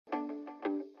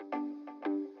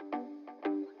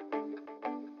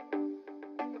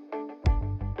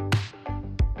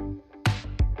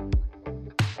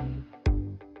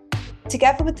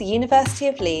Together with the University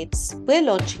of Leeds, we're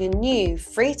launching a new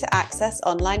free-to-access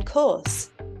online course,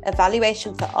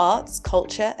 Evaluation for Arts,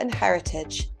 Culture and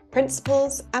Heritage,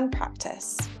 Principles and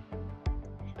Practice.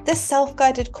 This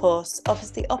self-guided course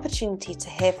offers the opportunity to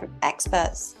hear from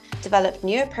experts, develop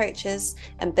new approaches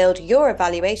and build your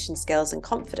evaluation skills and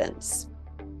confidence.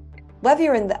 Whether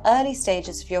you're in the early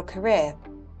stages of your career,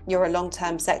 you're a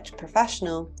long-term sector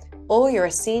professional, or you're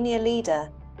a senior leader,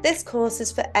 this course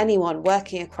is for anyone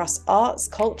working across arts,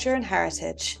 culture and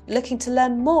heritage, looking to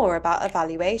learn more about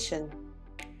evaluation.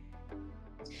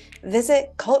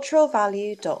 Visit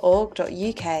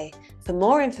culturalvalue.org.uk for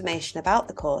more information about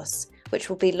the course, which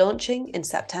will be launching in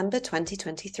September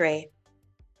 2023.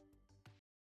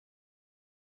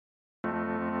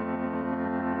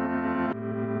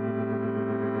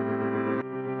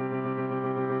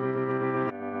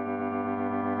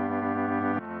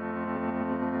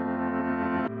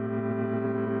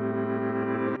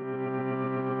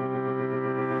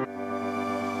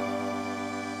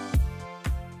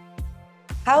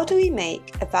 How do we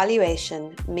make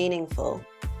evaluation meaningful?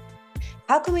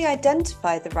 How can we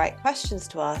identify the right questions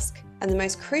to ask and the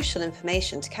most crucial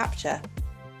information to capture?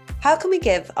 How can we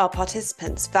give our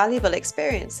participants valuable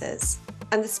experiences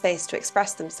and the space to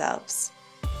express themselves?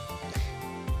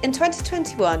 In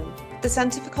 2021, the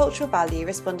Centre for Cultural Value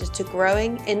responded to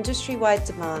growing industry-wide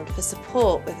demand for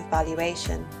support with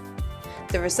evaluation.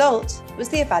 The result was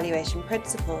the Evaluation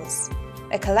Principles,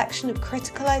 a collection of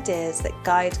critical ideas that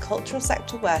guide cultural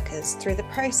sector workers through the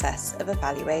process of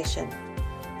evaluation.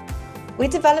 We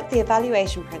developed the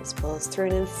evaluation principles through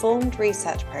an informed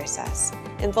research process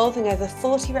involving over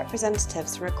 40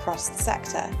 representatives from across the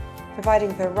sector,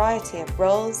 providing a variety of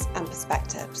roles and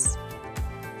perspectives.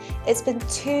 It's been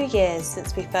 2 years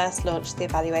since we first launched the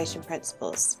evaluation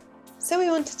principles, so we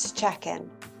wanted to check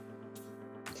in.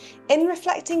 In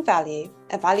Reflecting Value,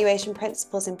 Evaluation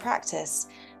Principles in Practice,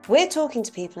 we're talking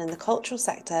to people in the cultural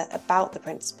sector about the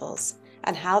principles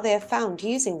and how they have found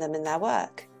using them in their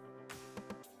work.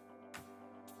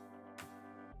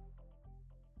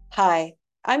 Hi,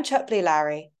 I'm Chupley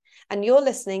Lowry, and you're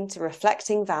listening to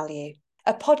Reflecting Value,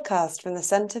 a podcast from the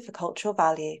Centre for Cultural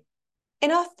Value. In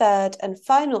our third and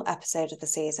final episode of the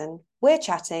season, we're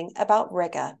chatting about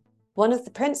rigour, one of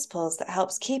the principles that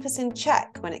helps keep us in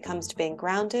check when it comes to being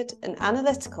grounded and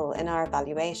analytical in our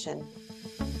evaluation.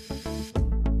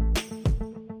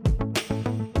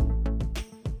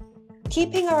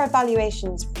 Keeping our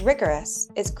evaluations rigorous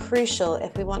is crucial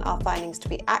if we want our findings to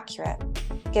be accurate,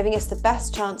 giving us the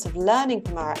best chance of learning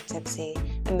from our activity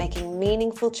and making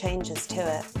meaningful changes to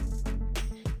it.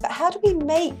 But how do we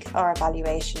make our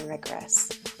evaluation rigorous?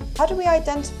 How do we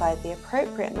identify the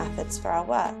appropriate methods for our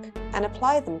work and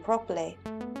apply them properly?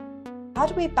 How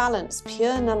do we balance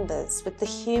pure numbers with the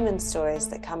human stories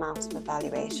that come out of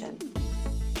evaluation?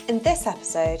 In this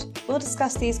episode, we'll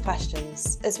discuss these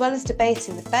questions, as well as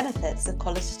debating the benefits of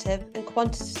qualitative and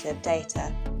quantitative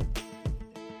data.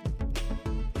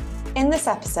 In this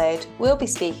episode, we'll be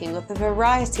speaking with a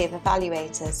variety of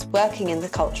evaluators working in the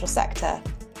cultural sector.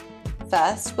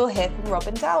 First, we'll hear from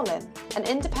Robin Dowling, an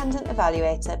independent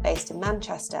evaluator based in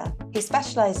Manchester, who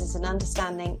specialises in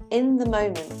understanding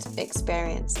in-the-moment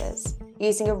experiences,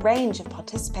 using a range of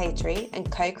participatory and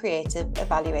co-creative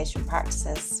evaluation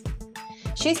practices.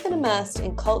 She's been immersed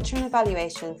in culture and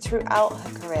evaluation throughout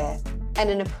her career, and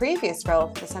in a previous role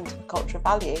for the Centre for Cultural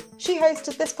Value, she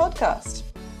hosted this podcast.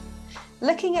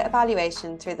 Looking at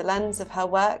evaluation through the lens of her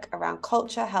work around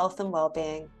culture, health and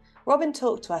well-being, Robin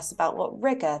talked to us about what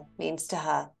rigour means to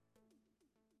her.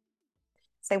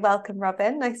 So welcome,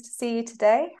 Robin. Nice to see you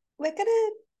today. We're going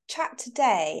to chat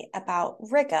today about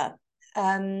rigour.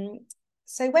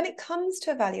 So when it comes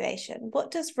to evaluation,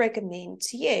 what does rigour mean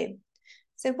to you?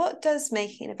 So what does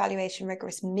making an evaluation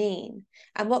rigorous mean?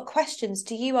 And what questions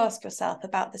do you ask yourself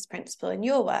about this principle in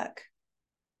your work?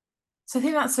 So I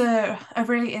think that's a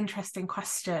really interesting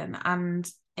question.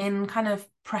 And in kind of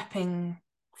prepping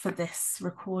for this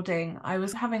recording, I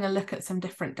was having a look at some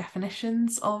different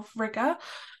definitions of rigour,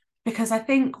 because I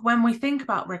think when we think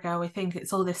about rigour, we think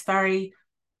it's all this very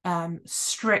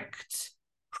strict,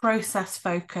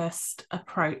 process-focused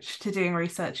approach to doing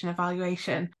research and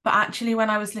evaluation. But actually, when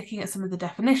I was looking at some of the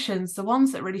definitions, the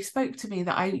ones that really spoke to me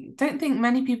that I don't think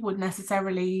many people would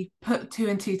necessarily put two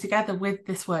and two together with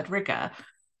this word rigour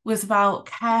was about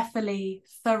carefully,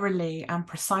 thoroughly, and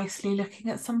precisely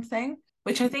looking at something,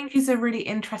 which I think is a really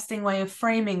interesting way of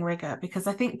framing rigour, because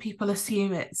I think people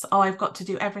assume it's, oh, I've got to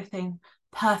do everything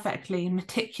perfectly,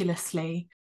 meticulously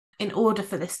in order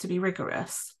for this to be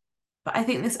rigorous. But I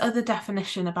think this other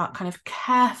definition about kind of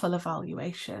careful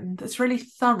evaluation that's really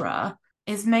thorough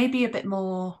is maybe a bit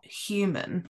more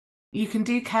human. You can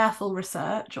do careful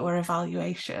research or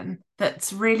evaluation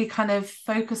that's really kind of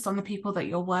focused on the people that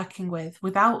you're working with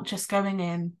without just going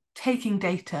in, taking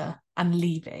data and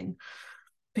leaving,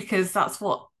 because that's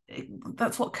what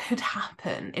could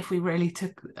happen if we really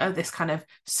took this kind of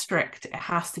strict, it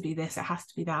has to be this, it has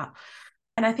to be that.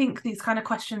 And I think these kind of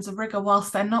questions of rigor,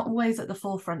 whilst they're not always at the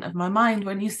forefront of my mind,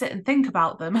 when you sit and think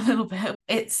about them a little bit,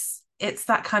 it's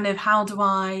that kind of, how do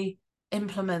I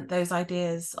implement those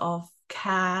ideas of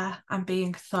care and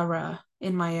being thorough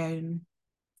in my own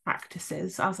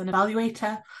practices as an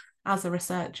evaluator, as a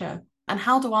researcher, and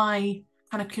how do I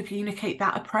kind of communicate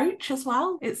that approach as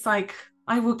well? It's like,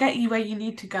 I will get you where you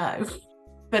need to go,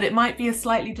 but it might be a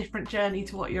slightly different journey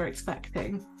to what you're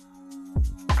expecting.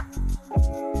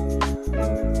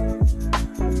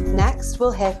 Next,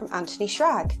 we'll hear from Anthony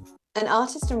Schrag, an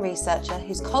artist and researcher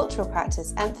whose cultural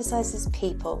practice emphasises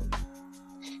people.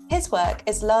 His work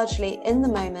is largely in the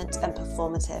moment and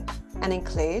performative, and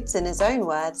includes, in his own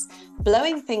words,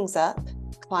 blowing things up,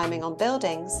 climbing on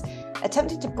buildings,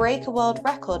 attempting to break a world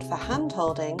record for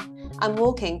hand-holding, and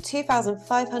walking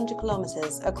 2,500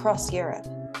 kilometres across Europe.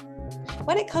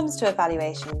 When it comes to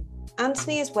evaluation,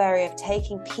 Anthony is wary of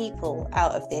taking people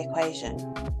out of the equation.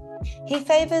 He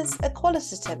favours a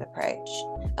qualitative approach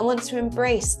and wants to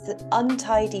embrace the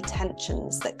untidy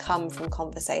tensions that come from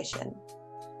conversation.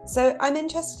 So I'm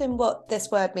interested in what this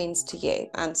word means to you,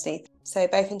 Anthony. So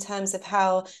both in terms of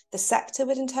how the sector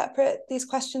would interpret these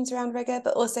questions around rigour,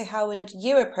 but also how would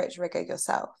you approach rigour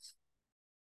yourself?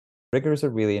 Rigor is a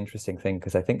really interesting thing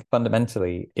because I think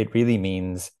fundamentally it really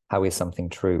means, how is something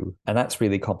true? And that's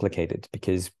really complicated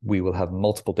because we will have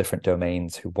multiple different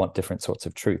domains who want different sorts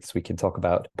of truths. We can talk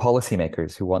about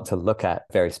policymakers who want to look at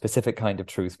very specific kind of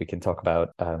truth. We can talk about,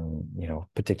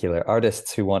 particular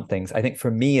artists who want things. I think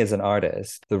for me as an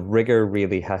artist, the rigor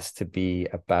really has to be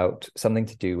about something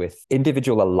to do with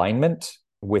individual alignment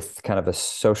with kind of a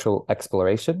social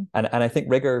exploration. And I think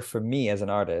rigor for me as an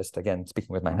artist, again,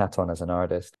 speaking with my hat on as an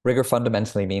artist, rigor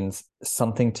fundamentally means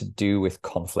something to do with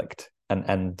conflict.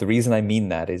 And the reason I mean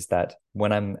that is that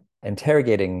when I'm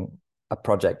interrogating a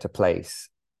project, a place,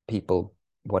 people,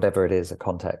 whatever it is, a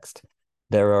context,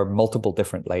 there are multiple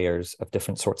different layers of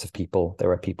different sorts of people.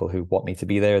 There are people who want me to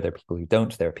be there. There are people who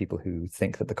don't. There are people who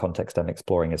think that the context I'm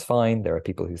exploring is fine. There are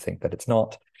people who think that it's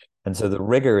not. And so the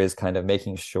rigor is kind of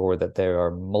making sure that there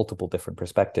are multiple different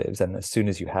perspectives. And as soon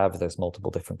as you have those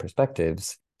multiple different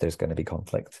perspectives, there's going to be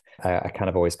conflict. I kind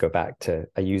of always go back to,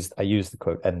 I use the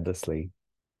quote endlessly.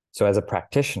 So as a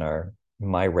practitioner,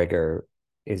 my rigor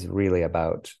is really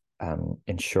about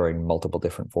ensuring multiple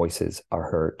different voices are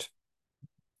heard,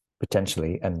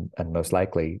 potentially, and most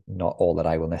likely not all that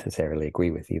I will necessarily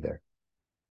agree with either.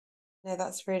 No,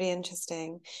 that's really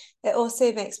interesting. It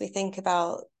also makes me think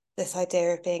about this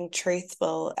idea of being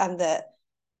truthful, and that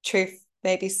truth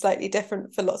may be slightly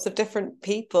different for lots of different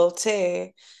people too.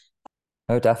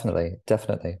 Oh, definitely.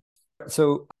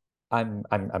 So I'm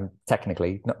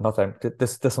technically not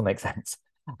this will make sense.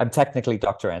 I'm technically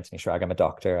Dr. Anthony Schrag. I'm a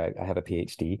doctor. I have a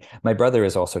PhD. My brother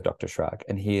is also Dr. Schrag,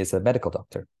 and he is a medical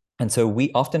doctor. And so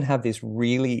we often have these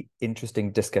really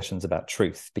interesting discussions about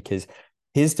truth, because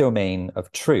his domain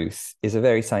of truth is a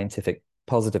very scientific,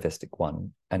 positivistic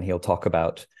one. And he'll talk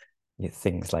about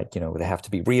things like, they have to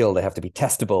be real, they have to be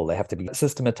testable, they have to be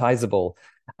systematizable.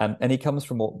 And he comes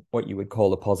from what you would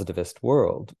call a positivist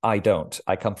world. I don't.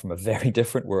 I come from a very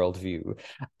different worldview.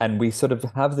 And we sort of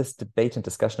have this debate and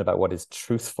discussion about what is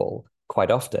truthful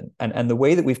quite often. And the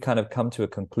way that we've kind of come to a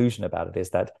conclusion about it is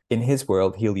that in his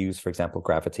world, he'll use, for example,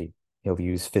 gravity. He'll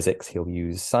use physics. He'll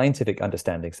use scientific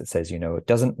understandings that says, it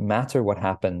doesn't matter what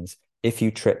happens. If you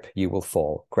trip, you will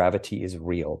fall. Gravity is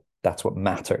real. That's what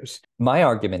matters. My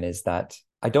argument is that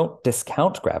I don't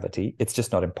discount gravity. It's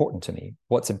just not important to me.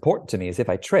 What's important to me is, if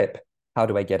I trip, how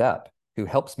do I get up? Who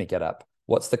helps me get up?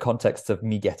 What's the context of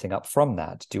me getting up from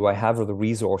that? Do I have the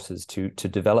resources to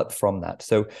develop from that?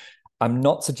 So I'm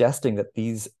not suggesting that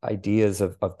these ideas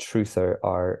of truth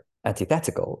are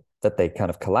antithetical, that they kind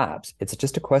of collapse. It's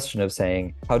just a question of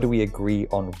saying, how do we agree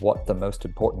on what the most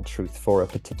important truth for a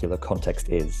particular context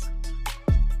is?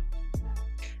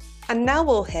 And now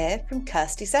we'll hear from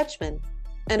Kirsty Sedgman,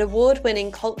 an award-winning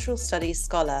cultural studies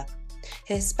scholar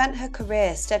who has spent her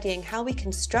career studying how we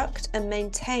construct and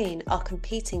maintain our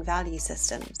competing value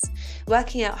systems,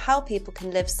 working out how people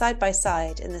can live side by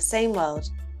side in the same world,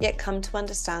 yet come to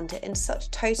understand it in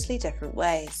such totally different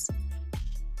ways.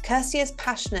 Kirsty is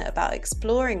passionate about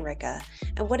exploring rigour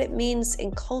and what it means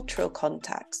in cultural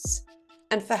contexts.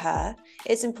 And for her,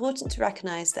 it's important to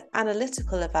recognise that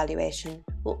analytical evaluation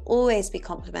will always be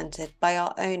complemented by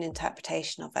our own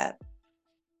interpretation of it.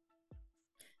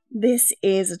 This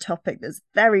is a topic that's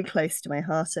very close to my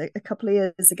heart. A couple of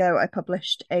years ago, I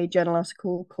published a journal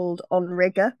article called On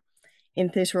Rigour in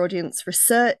Theatre Audience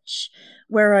Research,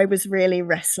 where I was really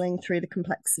wrestling through the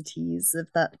complexities of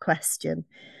that question.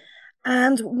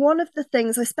 And one of the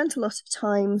things, I spent a lot of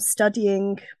time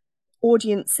studying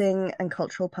audiencing and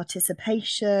cultural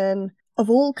participation of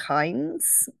all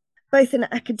kinds, both in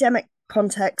academic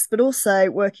context, but also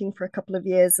working for a couple of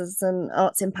years as an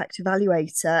arts impact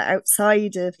evaluator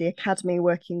outside of the academy,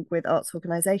 working with arts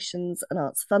organisations and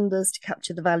arts funders to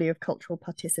capture the value of cultural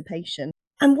participation.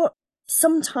 And what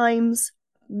sometimes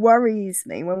worries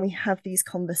me when we have these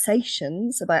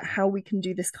conversations about how we can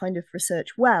do this kind of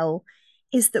research well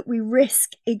is that we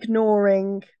risk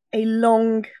ignoring a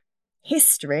long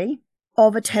history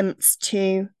of attempts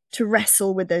to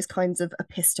wrestle with those kinds of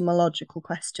epistemological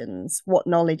questions, what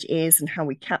knowledge is and how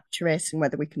we capture it and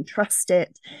whether we can trust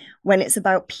it, when it's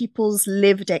about people's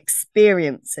lived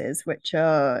experiences, which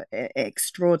are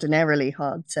extraordinarily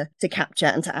hard to capture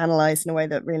and to analyse in a way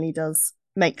that really does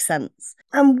make sense.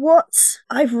 And what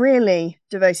I've really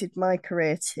devoted my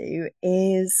career to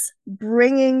is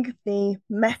bringing the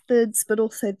methods, but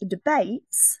also the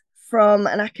debates from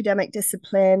an academic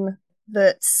discipline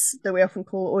that we often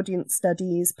call audience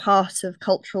studies, part of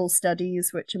cultural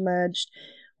studies, which emerged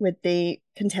with the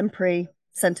Contemporary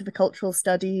Centre for Cultural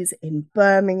Studies in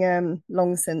Birmingham,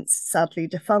 long since sadly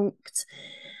defunct.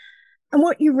 And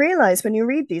what you realise when you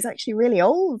read these actually really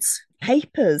old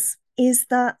papers is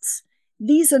that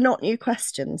these are not new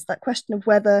questions. That question of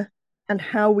whether and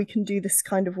how we can do this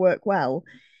kind of work well,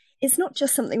 it's not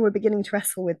just something we're beginning to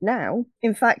wrestle with now.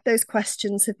 In fact, those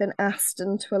questions have been asked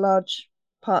and to a large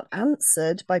part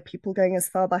answered by people going as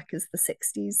far back as the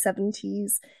 60s,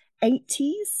 70s,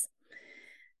 80s.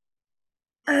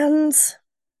 And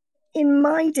in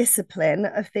my discipline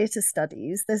of theatre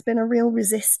studies, there's been a real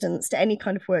resistance to any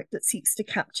kind of work that seeks to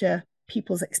capture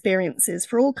people's experiences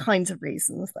for all kinds of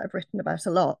reasons that I've written about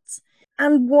a lot.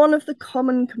 And one of the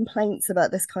common complaints about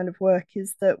this kind of work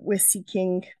is that we're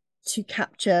seeking to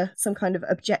capture some kind of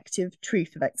objective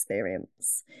truth of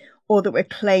experience, or that we're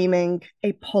claiming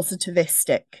a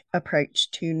positivistic approach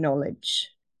to knowledge.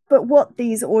 But what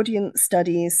these audience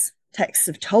studies texts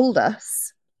have told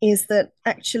us is that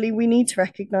actually we need to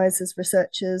recognise as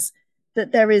researchers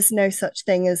that there is no such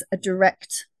thing as a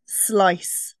direct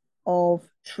slice of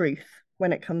truth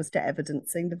when it comes to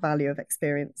evidencing the value of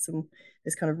experience and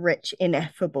this kind of rich,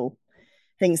 ineffable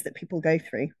things that people go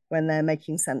through when they're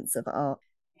making sense of art.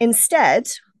 Instead,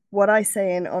 what I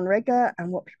say in On Rigour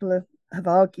and what people have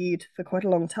argued for quite a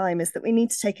long time is that we need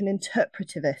to take an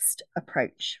interpretivist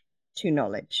approach to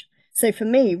knowledge. So for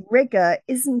me, rigour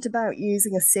isn't about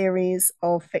using a series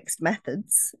of fixed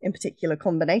methods in particular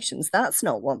combinations. That's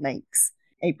not what makes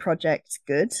a project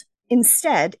good.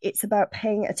 Instead, it's about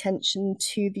paying attention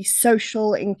to the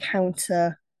social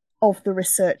encounter of the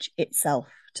research itself,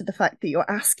 to the fact that you're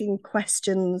asking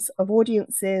questions of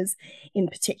audiences in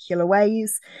particular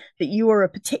ways, that you are a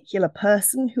particular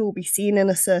person who will be seen in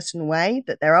a certain way,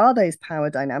 that there are those power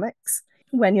dynamics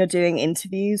when you're doing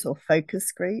interviews or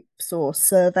focus groups or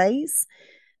surveys,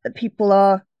 that people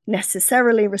are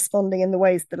necessarily responding in the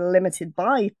ways that are limited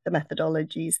by the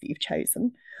methodologies that you've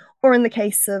chosen, or in the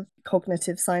case of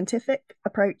cognitive scientific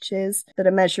approaches that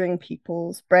are measuring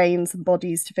people's brains and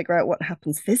bodies to figure out what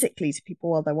happens physically to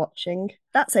people while they're watching,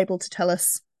 that's able to tell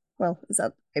us, well, is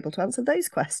that able to answer those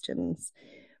questions?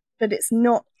 But it's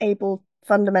not able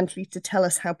fundamentally to tell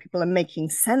us how people are making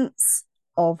sense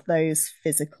of those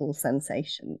physical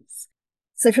sensations.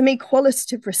 So for me,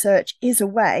 qualitative research is a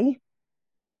way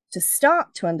to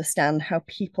start to understand how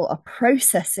people are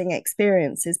processing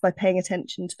experiences by paying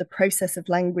attention to the process of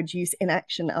language use in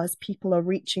action as people are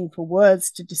reaching for words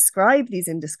to describe these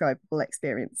indescribable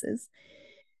experiences.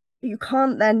 But you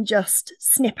can't then just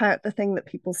snip out the thing that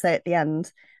people say at the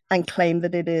end and claim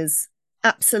that it is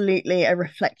absolutely a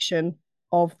reflection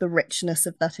of the richness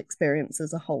of that experience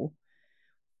as a whole.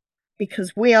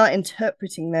 Because we are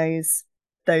interpreting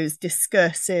those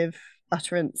discursive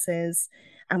utterances,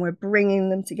 and we're bringing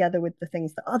them together with the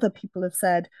things that other people have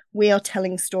said. We are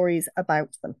telling stories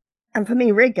about them. And for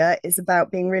me, rigour is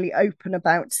about being really open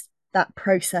about that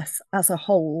process as a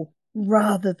whole,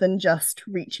 rather than just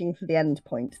reaching for the end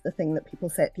point, the thing that people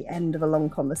say at the end of a long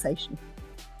conversation.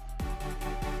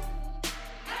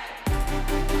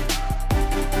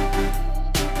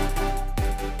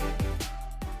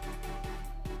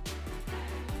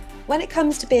 When it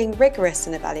comes to being rigorous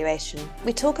in evaluation,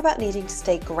 we talk about needing to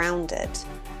stay grounded.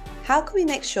 How can we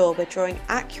make sure we're drawing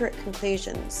accurate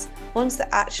conclusions, ones that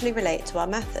actually relate to our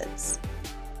methods?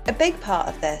 A big part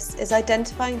of this is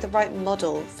identifying the right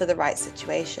model for the right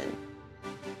situation.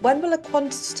 When will a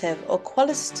quantitative or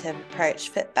qualitative approach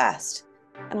fit best?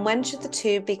 And when should the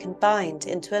two be combined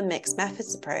into a mixed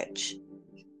methods approach?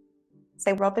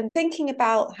 So, Robin, thinking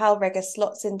about how Rigour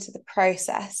slots into the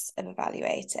process of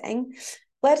evaluating,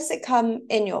 where does it come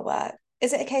in your work?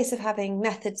 Is it a case of having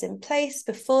methods in place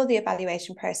before the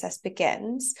evaluation process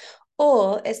begins,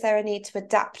 or is there a need to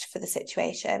adapt for the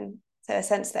situation? So a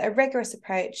sense that a rigorous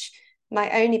approach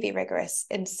might only be rigorous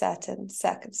in certain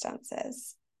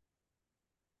circumstances.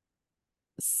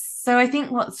 So I think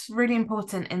what's really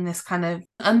important in this kind of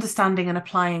understanding and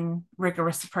applying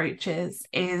rigorous approaches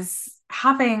is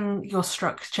having your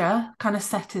structure kind of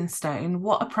set in stone.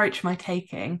 What approach am I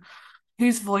taking?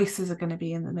 Whose voices are going to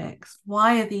be in the mix?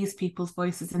 Why are these people's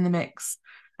voices in the mix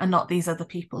and not these other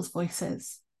people's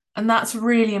voices? And that's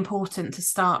really important to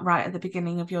start right at the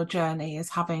beginning of your journey,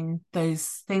 is having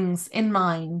those things in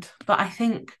mind. But I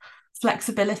think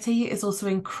flexibility is also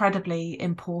incredibly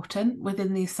important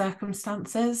within these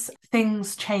circumstances.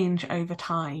 Things change over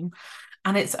time,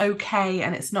 and it's okay,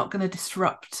 and it's not going to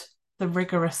disrupt the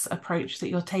rigorous approach that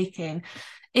you're taking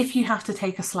if you have to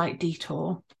take a slight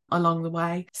detour along the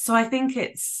way. So I think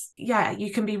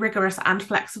you can be rigorous and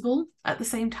flexible at the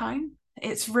same time.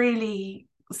 It's really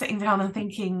sitting down and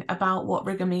thinking about what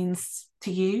Rigour means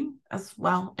to you as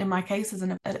well, in my case as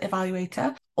an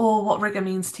evaluator, or what Rigour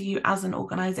means to you as an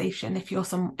organisation if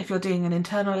you're doing an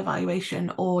internal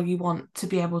evaluation or you want to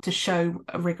be able to show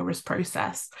a rigorous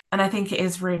process. And I think it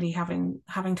is really having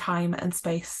time and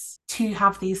space to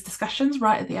have these discussions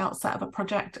right at the outset of a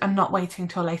project and not waiting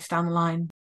till later down the line.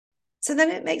 So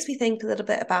then it makes me think a little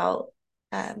bit about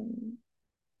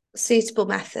suitable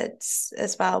methods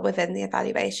as well within the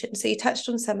evaluation. So you touched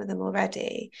on some of them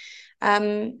already.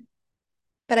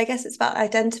 But I guess it's about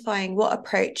identifying what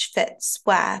approach fits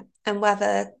where and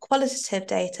whether qualitative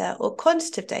data or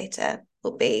quantitative data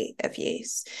will be of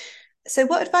use. So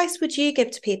what advice would you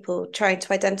give to people trying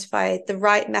to identify the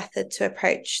right method to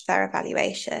approach their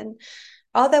evaluation?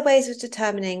 Are there ways of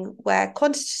determining where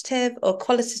quantitative or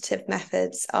qualitative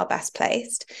methods are best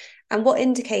placed? And what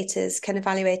indicators can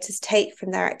evaluators take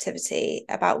from their activity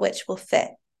about which will fit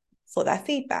for their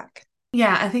feedback?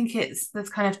 Yeah, I think there's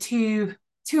kind of two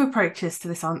approaches to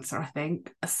this answer, I think.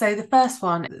 So the first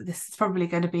one, this is probably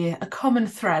going to be a common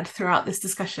thread throughout this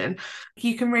discussion.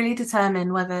 You can really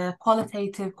determine whether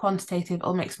qualitative, quantitative,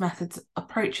 or mixed methods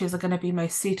approaches are going to be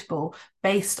most suitable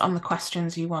based on the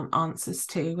questions you want answers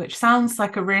to, which sounds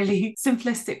like a really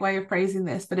simplistic way of phrasing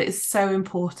this, but it is so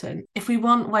important. If we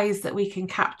want ways that we can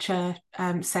capture,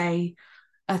 say,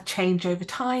 a change over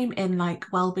time in like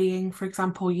well-being, for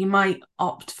example, you might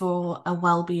opt for a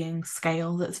well-being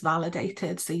scale that's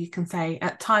validated. So you can say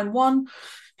at time 1,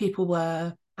 people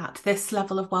were at this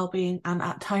level of well-being, and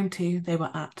at time 2, they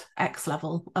were at X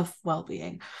level of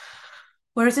well-being.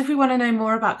 Whereas if we want to know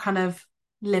more about kind of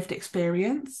lived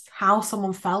experience, how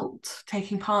someone felt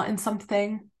taking part in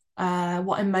something,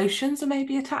 what emotions are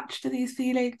maybe attached to these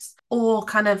feelings, or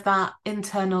kind of that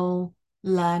internal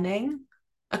learning,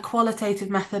 a qualitative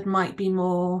method might be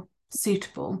more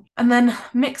suitable. And then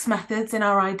mixed methods in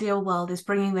our ideal world is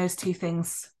bringing those two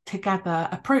things together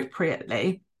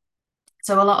appropriately.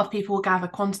 So a lot of people will gather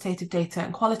quantitative data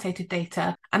and qualitative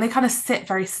data, and they kind of sit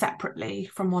very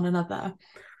separately from one another.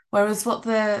 Whereas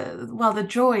the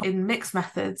joy in mixed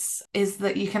methods is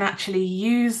that you can actually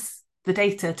use the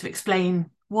data to explain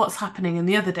what's happening in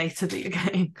the other data that you're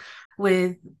getting.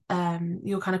 With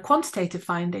your kind of quantitative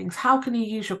findings, how can you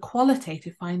use your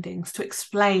qualitative findings to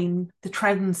explain the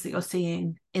trends that you're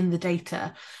seeing in the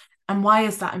data? And why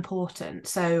is that important?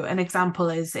 So an example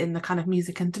is in the kind of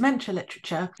music and dementia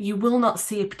literature, you will not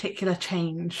see a particular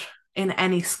change in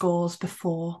any scores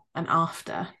before and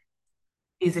after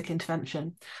music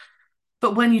intervention.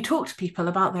 But when you talk to people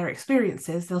about their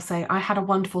experiences, they'll say, I had a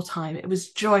wonderful time. It was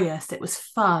joyous. It was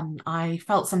fun. I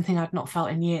felt something I'd not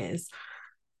felt in years.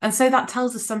 And so that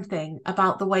tells us something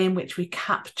about the way in which we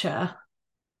capture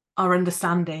our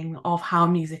understanding of how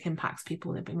music impacts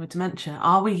people living with dementia.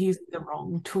 Are we using the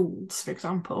wrong tools, for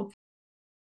example?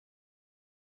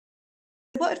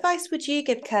 What advice would you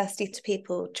give, Kirsty, to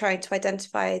people trying to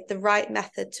identify the right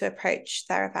method to approach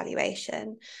their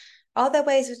evaluation? Are there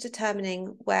ways of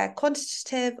determining where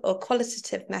quantitative or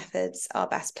qualitative methods are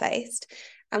best placed?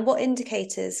 And what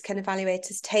indicators can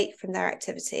evaluators take from their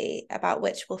activity about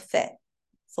which will fit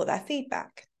for their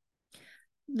feedback?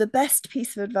 The best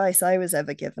piece of advice I was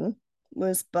ever given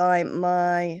was by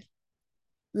my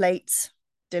late,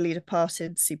 dearly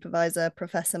departed supervisor,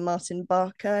 Professor Martin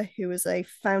Barker, who was a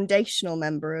foundational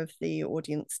member of the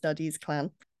Audience Studies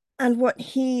clan. And what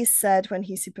he said when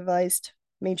he supervised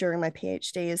me during my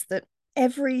PhD is that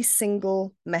every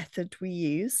single method we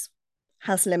use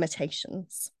has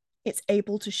limitations. It's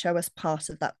able to show us part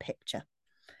of that picture.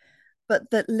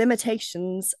 But that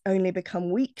limitations only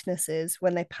become weaknesses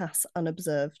when they pass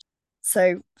unobserved.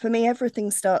 So for me,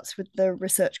 everything starts with the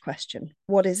research question.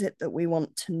 What is it that we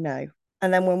want to know?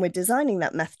 And then when we're designing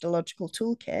that methodological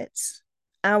toolkit,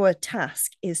 our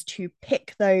task is to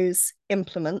pick those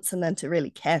implements and then to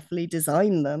really carefully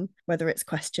design them, whether it's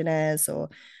questionnaires or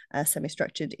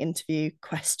semi-structured interview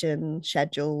question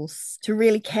schedules, to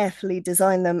really carefully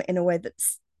design them in a way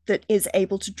that is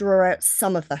able to draw out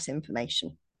some of that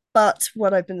information. But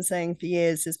what I've been saying for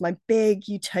years is my big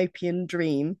utopian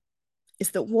dream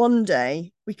is that one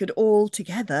day we could all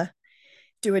together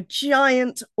do a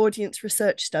giant audience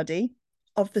research study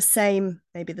of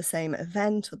maybe the same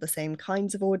event or the same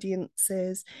kinds of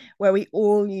audiences, where we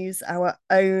all use our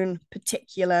own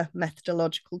particular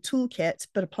methodological toolkit,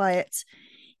 but apply it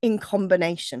in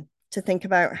combination to think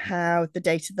about how the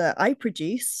data that I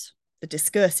produce, the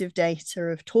discursive data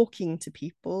of talking to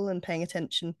people and paying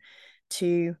attention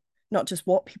to not just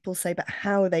what people say, but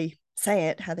how they say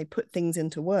it, how they put things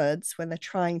into words when they're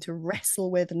trying to wrestle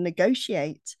with and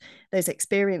negotiate those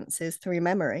experiences through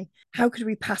memory. How could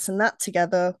we pattern that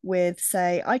together with,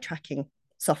 say, eye tracking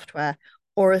software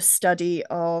or a study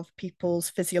of people's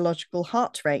physiological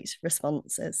heart rate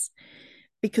responses?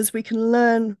 Because we can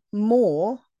learn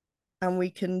more and we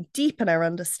can deepen our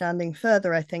understanding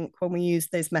further, I think, when we use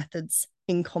those methods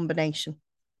in combination.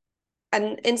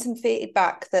 And in some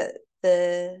feedback that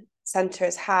the centre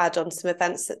has had on some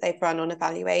events that they've run on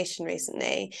evaluation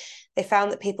recently, they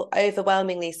found that people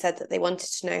overwhelmingly said that they wanted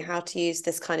to know how to use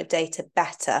this kind of data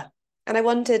better. And I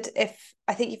wondered if,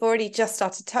 I think you've already just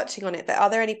started touching on it, but are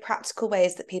there any practical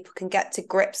ways that people can get to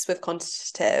grips with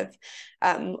quantitative,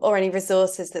 or any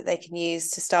resources that they can use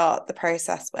to start the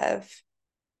process with?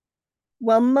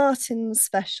 Well, Martin's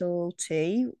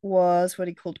specialty was what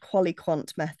he called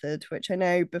quali-quant method, which I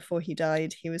know before he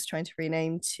died, he was trying to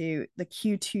rename to the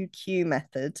Q2Q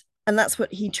method. And that's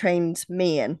what he trained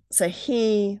me in. So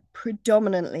he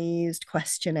predominantly used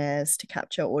questionnaires to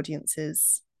capture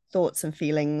audiences' thoughts and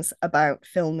feelings about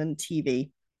film and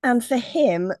TV. And for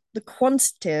him, the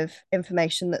quantitative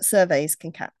information that surveys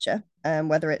can capture,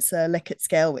 whether it's a Likert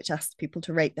scale, which asks people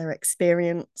to rate their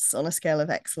experience on a scale of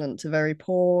excellent to very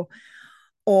poor,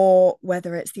 or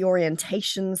whether it's the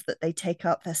orientations that they take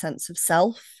up, their sense of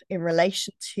self in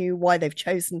relation to why they've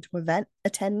chosen to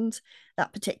attend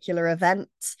that particular event.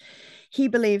 He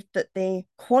believed that the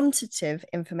quantitative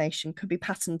information could be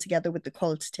patterned together with the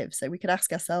qualitative. So we could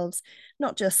ask ourselves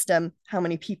not just how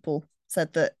many people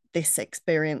said that this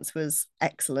experience was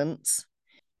excellent.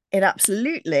 It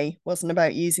absolutely wasn't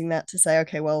about using that to say,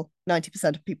 okay, well,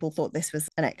 90% of people thought this was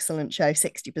an excellent show,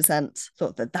 60%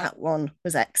 thought that that one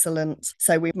was excellent.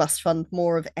 So we must fund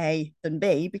more of A than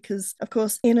B, because, of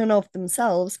course, in and of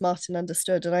themselves, Martin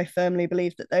understood, and I firmly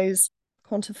believe that those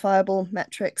quantifiable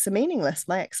metrics are meaningless.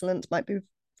 My excellent might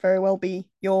very well be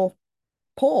your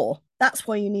poor. That's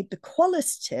why you need the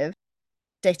qualitative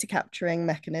data capturing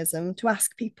mechanism to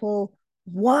ask people,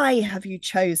 why have you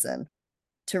chosen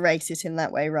to rate it in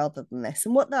that way rather than this?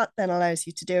 And what that then allows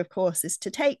you to do, of course, is to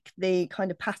take the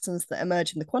kind of patterns that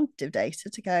emerge in the quantitative data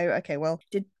to go, okay, well,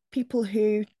 did people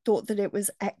who thought that it was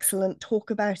excellent talk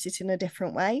about it in a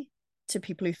different way to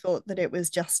people who thought that it was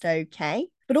just okay?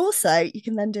 But also you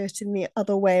can then do it in the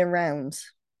other way around,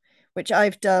 which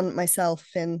I've done myself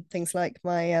in things like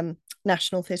my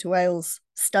National Theatre Wales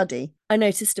study. I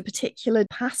noticed a particular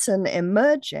pattern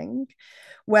emerging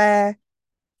where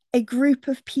a group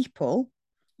of people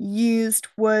used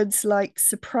words like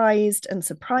surprised and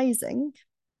surprising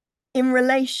in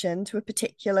relation to a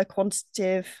particular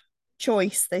quantitative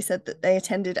choice. They said that they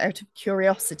attended out of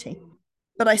curiosity.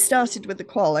 But I started with the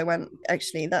qual. I went,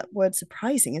 actually, that word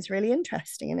surprising is really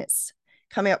interesting, and it's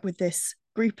coming up with this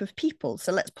group of people.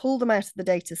 So let's pull them out of the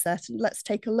data set and let's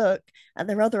take a look at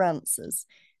their other answers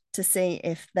to see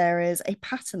if there is a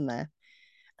pattern there.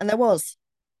 And there was.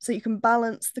 So you can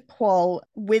balance the qual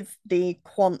with the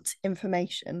quant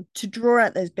information to draw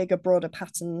out those bigger, broader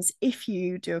patterns if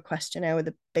you do a questionnaire with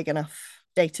a big enough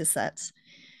data set.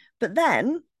 But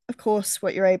then, of course,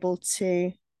 what you're able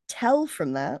to tell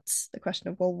from that, the question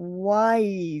of, well,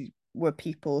 why were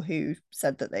people who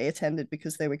said that they attended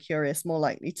because they were curious more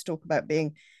likely to talk about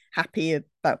being happy,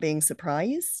 about being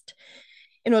surprised?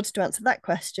 In order to answer that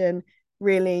question,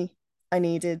 really, I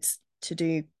needed to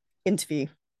do interview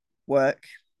work,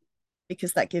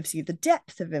 because that gives you the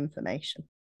depth of information.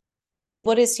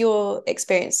 What is your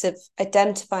experience of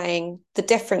identifying the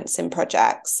difference in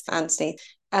projects, Anthony,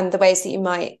 and the ways that you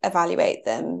might evaluate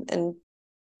them? And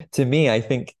to me, I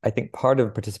think part of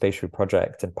a participatory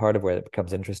project and part of where it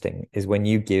becomes interesting is when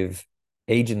you give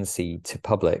agency to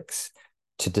publics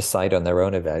to decide on their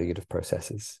own evaluative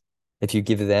processes. If you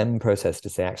give them process to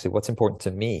say, actually, what's important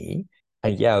to me,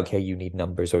 and yeah, okay, you need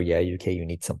numbers, or yeah, okay, you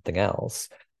need something else.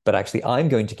 But actually, I'm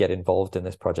going to get involved in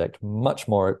this project much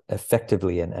more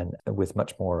effectively and with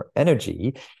much more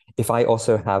energy if I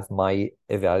also have my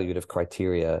evaluative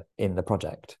criteria in the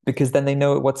project, because then they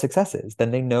know what success is.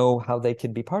 Then they know how they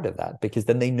can be part of that, because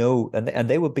then they know, and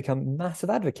they will become massive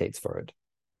advocates for it.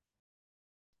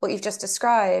 What you've just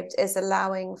described is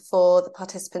allowing for the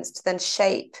participants to then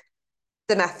shape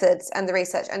the methods and the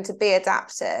research and to be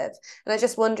adaptive. And I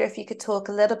just wonder if you could talk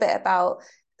a little bit about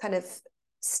kind of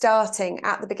starting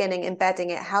at the beginning,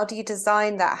 embedding it. How do you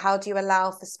design that? How do you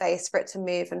allow for space for it to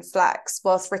move and flex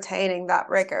whilst retaining that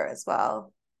rigor as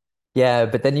well? Yeah,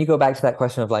 but then you go back to that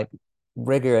question of like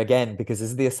rigor again, because this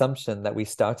is the assumption that we're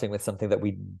starting with something that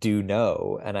we do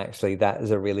know, and actually that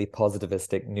is a really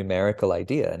positivistic numerical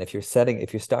idea. And if you're starting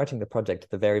the project at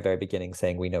the very, very beginning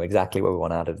saying we know exactly what we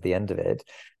want out of the end of it,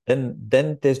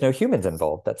 then there's no humans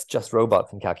involved. That's just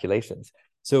robots and calculations.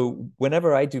 So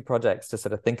whenever I do projects to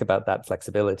sort of think about that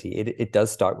flexibility, it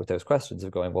does start with those questions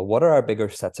of going, well, what are our bigger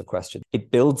sets of questions?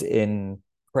 It builds in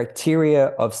criteria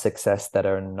of success that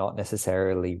are not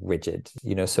necessarily rigid.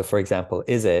 So for example,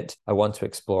 I want to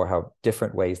explore how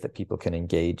different ways that people can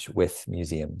engage with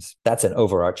museums. That's an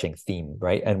overarching theme,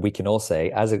 right? And we can all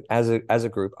say, as a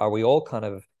group, are we all kind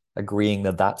of agreeing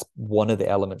that that's one of the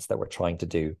elements that we're trying to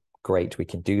do? Great, we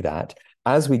can do that.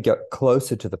 As we get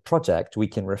closer to the project, we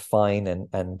can refine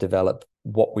and develop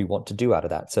what we want to do out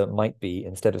of that. So it might be,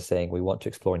 instead of saying we want to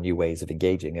explore new ways of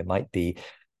engaging, it might be,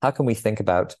 how can we think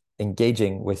about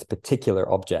engaging with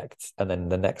particular objects? And then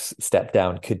the next step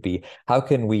down could be, how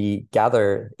can we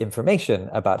gather information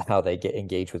about how they get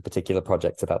engaged with particular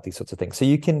projects about these sorts of things? So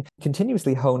you can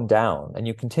continuously hone down and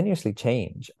you continuously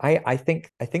change. I think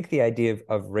the idea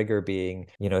of rigor being,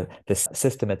 this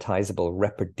systematizable,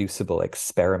 reproducible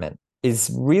experiment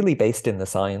is really based in the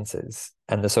sciences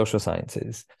and the social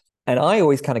sciences. And I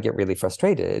always kind of get really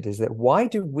frustrated is that why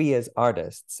do we as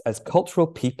artists, as cultural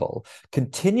people,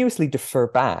 continuously defer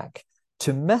back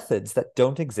to methods that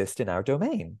don't exist in our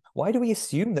domain? Why do we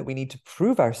assume that we need to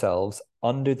prove ourselves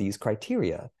under these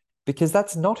criteria? Because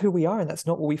that's not who we are and that's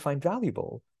not what we find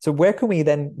valuable. So where can we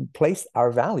then place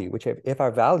our value? Which if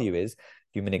our value is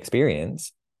human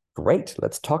experience, great,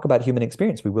 let's talk about human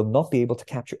experience. We will not be able to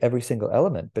capture every single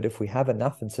element, but if we have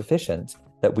enough and sufficient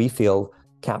that we feel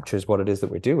captures what it is that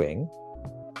we're doing,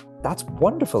 that's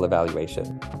wonderful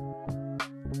evaluation.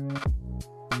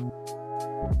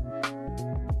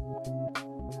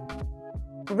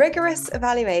 Rigorous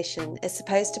evaluation is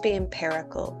supposed to be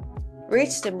empirical,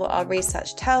 rooted in what our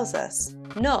research tells us,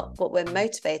 not what we're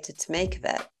motivated to make of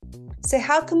it. So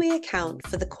how can we account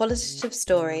for the qualitative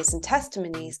stories and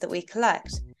testimonies that we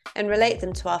collect and relate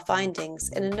them to our findings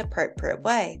in an appropriate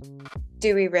way?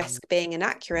 Do we risk being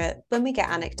inaccurate when we get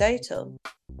anecdotal?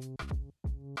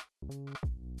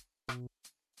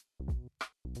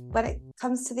 When it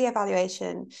comes to the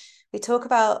evaluation, we talk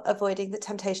about avoiding the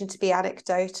temptation to be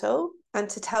anecdotal and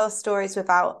to tell stories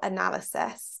without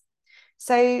analysis.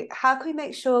 So how can we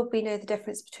make sure we know the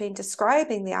difference between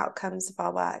describing the outcomes of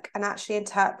our work and actually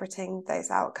interpreting those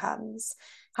outcomes?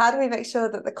 How do we make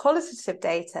sure that the qualitative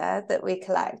data that we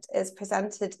collect is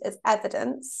presented as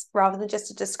evidence rather than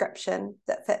just a description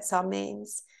that fits our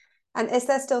means? And is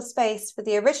there still space for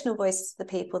the original voices of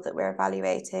the people that we're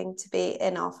evaluating to be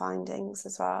in our findings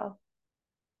as well?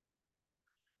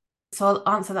 So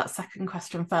I'll answer that second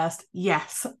question first.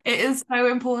 Yes, it is so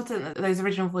important that those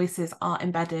original voices are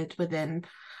embedded within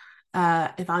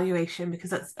evaluation,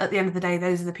 because at the end of the day,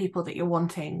 those are the people that you're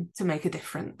wanting to make a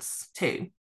difference to.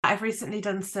 I've recently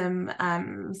done some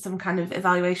kind of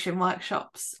evaluation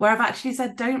workshops where I've actually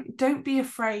said, don't be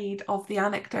afraid of the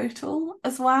anecdotal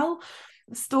as well.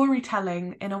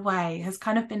 Storytelling in a way has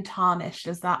kind of been tarnished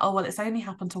as that, oh well, it's only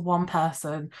happened to one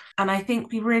person. And I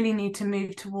think we really need to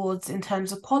move towards, in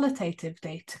terms of qualitative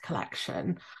data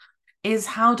collection, is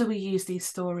how do we use these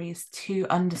stories to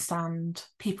understand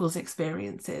people's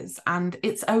experiences? And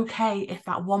it's okay if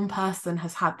that one person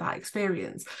has had that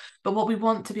experience, but what we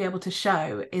want to be able to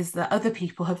show is that other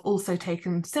people have also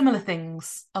taken similar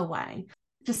things away.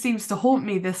 It just seems to haunt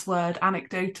me, this word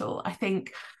anecdotal. I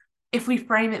think if we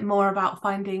frame it more about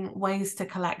finding ways to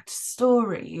collect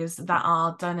stories that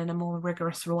are done in a more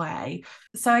rigorous way.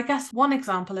 So I guess one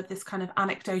example of this kind of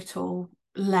anecdotal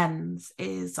lens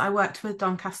is I worked with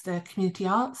Doncaster Community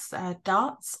Arts,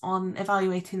 DARTS, on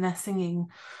evaluating their singing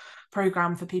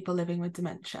programme for people living with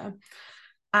dementia.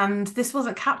 And this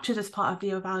wasn't captured as part of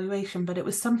the evaluation, but it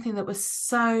was something that was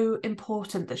so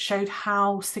important that showed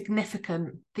how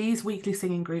significant these weekly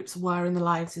singing groups were in the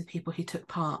lives of people who took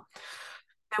part.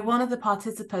 Now, one of the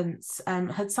participants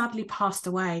had sadly passed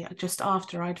away just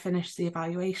after I'd finished the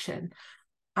evaluation.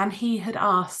 And he had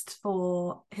asked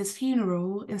for his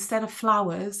funeral, instead of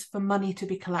flowers, for money to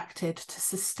be collected to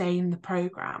sustain the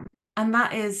programme. And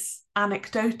that is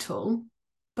anecdotal,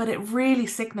 but it really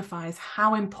signifies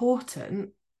how important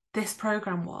this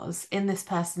programme was in this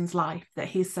person's life, that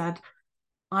he said,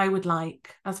 I would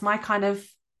like, as my kind of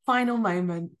final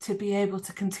moment, to be able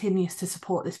to continue to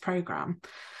support this programme.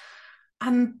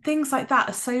 And things like that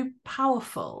are so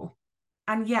powerful,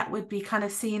 and yet would be kind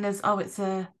of seen as, oh, it's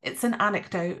an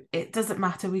anecdote, it doesn't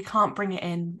matter, we can't bring it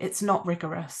in, it's not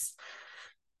rigorous.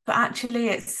 But actually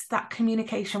it's that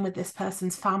communication with this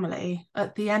person's family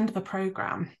at the end of a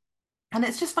programme. And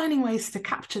it's just finding ways to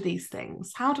capture these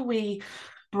things. How do we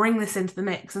bring this into the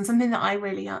mix? And something that I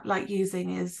really like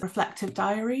using is reflective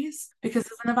diaries, because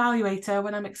as an evaluator,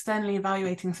 when I'm externally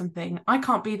evaluating something, I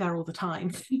can't be there all the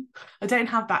time. I don't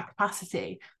have that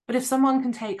capacity. But if someone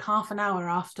can take half an hour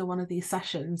after one of these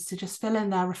sessions to just fill in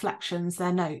their reflections,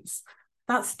 their notes,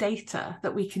 that's data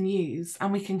that we can use,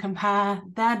 and we can compare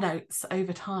their notes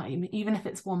over time, even if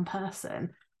it's one person.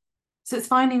 So it's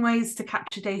finding ways to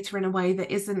capture data in a way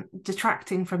that isn't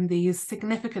detracting from these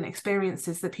significant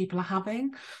experiences that people are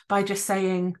having by just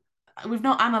saying, we've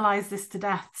not analysed this to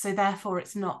death, so therefore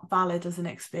it's not valid as an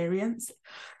experience.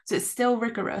 So it's still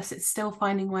rigorous, it's still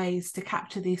finding ways to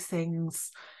capture these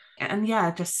things. And yeah,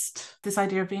 just this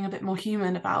idea of being a bit more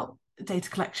human about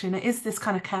data collection. It is this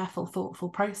kind of careful, thoughtful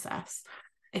process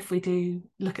if we do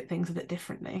look at things a bit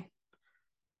differently.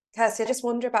 Kirsty, I just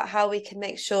wonder about how we can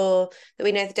make sure that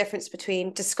we know the difference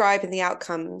between describing the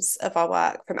outcomes of our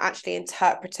work from actually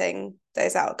interpreting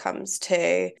those outcomes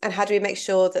too. And how do we make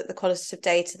sure that the qualitative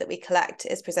data that we collect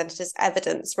is presented as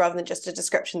evidence rather than just a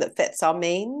description that fits our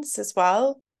means as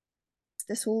well?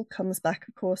 This all comes back,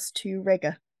 of course, to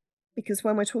rigour. Because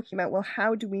when we're talking about, well,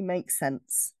 how do we make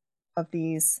sense of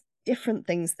these different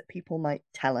things that people might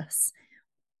tell us?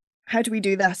 How do we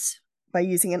do that? By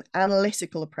using an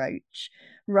analytical approach,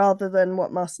 rather than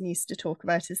what Martin used to talk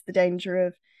about is the danger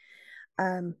of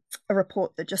a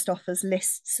report that just offers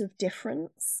lists of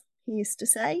difference. He used to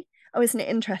say, oh, isn't it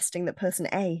interesting that person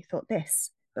A thought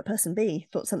this, but person B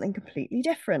thought something completely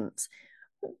different?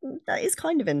 That is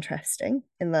kind of interesting,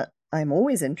 in that I'm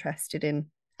always interested in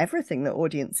everything that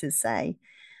audiences say.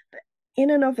 But in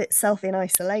and of itself, in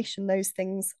isolation, those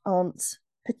things aren't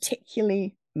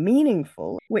particularly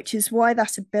meaningful, which is why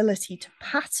that ability to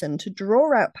pattern, to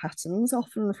draw out patterns,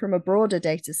 often from a broader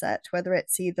data set, whether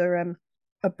it's either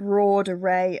a broad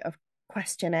array of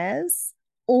questionnaires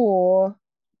or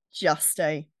just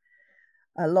a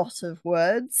lot of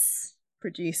words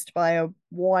produced by a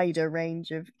wider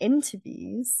range of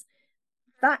interviews,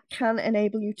 that can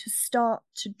enable you to start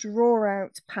to draw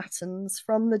out patterns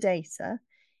from the data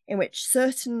in which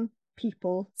certain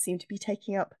people seem to be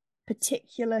taking up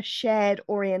particular shared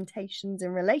orientations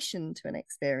in relation to an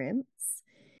experience.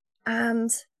 And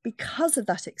because of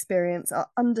that experience, are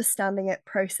understanding it,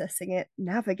 processing it,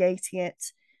 navigating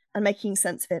it, and making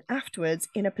sense of it afterwards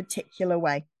in a particular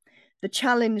way. The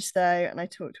challenge, though, and I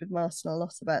talked with Martin a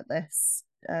lot about this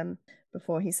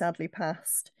before he sadly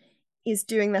passed, is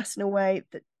doing that in a way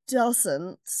that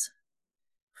doesn't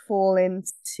fall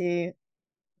into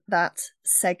that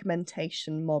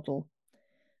segmentation model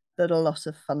that a lot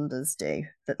of funders do,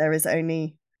 that there is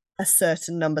only a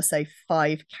certain number, say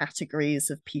 5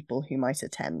 categories of people who might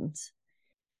attend.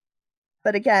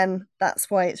 But again,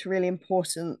 that's why it's really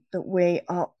important that we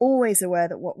are always aware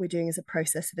that what we're doing is a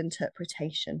process of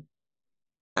interpretation.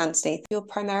 Anthony, you're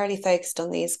primarily focused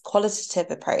on these qualitative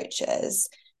approaches.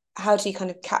 How do you kind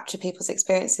of capture people's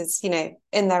experiences,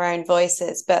 in their own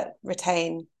voices, but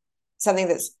retain something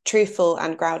that's truthful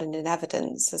and grounded in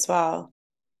evidence as well?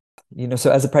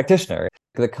 So as a practitioner,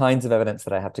 the kinds of evidence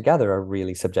that I have to gather are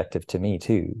really subjective to me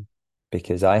too,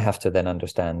 because I have to then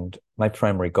understand my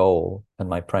primary goal, and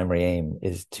my primary aim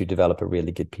is to develop a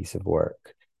really good piece of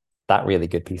work. That really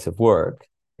good piece of work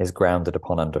is grounded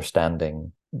upon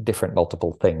understanding different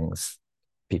multiple things,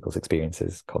 people's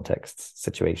experiences, contexts,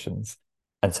 situations.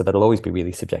 And so that'll always be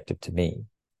really subjective to me.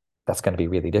 That's going to be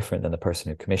really different than the person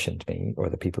who commissioned me, or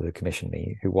the people who commissioned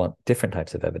me, who want different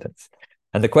types of evidence.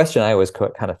 And the question I always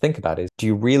kind of think about is, do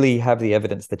you really have the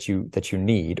evidence that you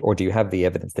need, or do you have the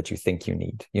evidence that you think you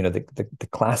need? The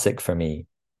classic for me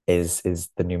is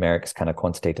the numerics kind of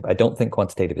quantitative. I don't think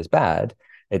quantitative is bad.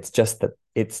 It's just that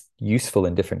it's useful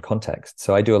in different contexts.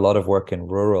 So I do a lot of work in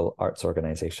rural arts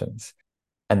organizations.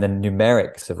 And the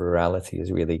numerics of rurality is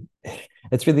really,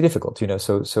 it's really difficult, you know.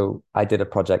 So I did a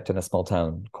project in a small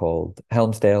town called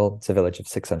Helmsdale. It's a village of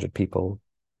 600 people.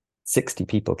 60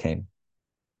 people came.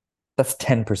 That's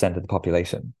 10% of the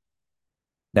population.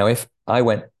 Now, if I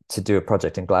went to do a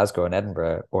project in Glasgow and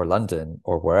Edinburgh or London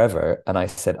or wherever, and I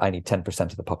said, I need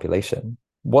 10% of the population,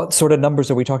 what sort of numbers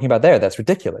are we talking about there? That's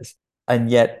ridiculous. And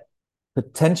yet,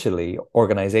 potentially,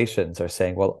 organizations are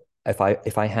saying, well,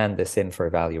 if I hand this in for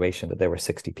evaluation that there were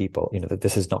 60 people, you know, that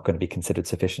this is not going to be considered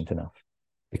sufficient enough,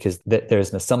 because there's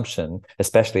an assumption,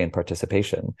 especially in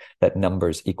participation, that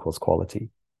numbers equals quality.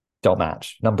 Don't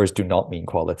match. Numbers do not mean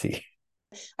quality.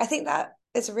 I think that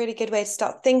is a really good way to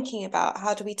start thinking about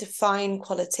how do we define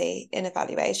quality in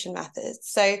evaluation methods.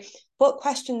 So what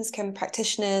questions can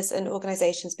practitioners and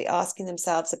organisations be asking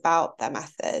themselves about their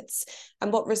methods,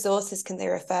 and what resources can they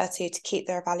refer to keep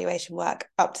their evaluation work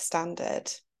up to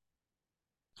standard?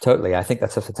 Totally. I think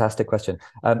that's a fantastic question.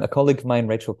 A colleague of mine,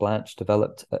 Rachel Blanche,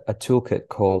 developed a toolkit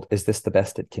called Is This the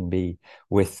Best It Can Be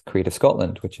with Creative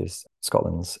Scotland, which is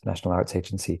Scotland's national arts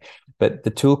agency. But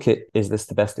the toolkit, Is This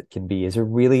the Best It Can Be, is a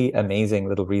really amazing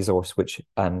little resource, which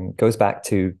goes back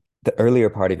to the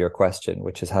earlier part of your question,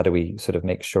 which is how do we sort of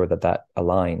make sure that that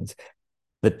aligns?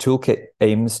 The toolkit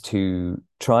aims to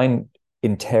try and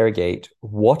interrogate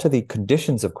what are the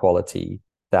conditions of quality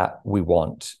that we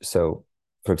want. So,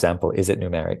 for example, is it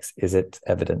numerics? Is it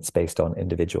evidence based on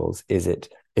individuals? Is it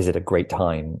a great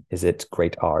time? Is it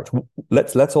great art?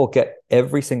 Let's all get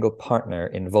every single partner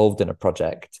involved in a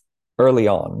project early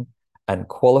on and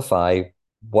qualify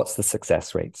what's the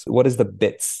success rates? What is the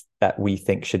bits that we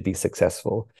think should be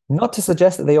successful? Not to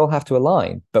suggest that they all have to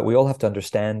align, but we all have to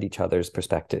understand each other's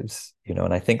perspectives, you know.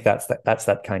 And I think that's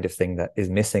that kind of thing that is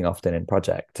missing often in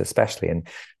projects, especially in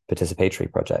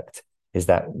participatory projects, is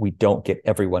that we don't get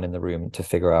everyone in the room to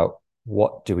figure out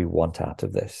what do we want out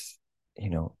of this, you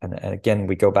know. And again,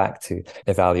 we go back to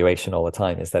evaluation all the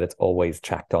time, is that it's always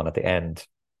tracked on at the end.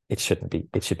 It shouldn't be.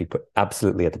 It should be put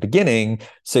absolutely at the beginning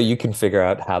so you can figure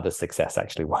out how the success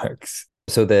actually works.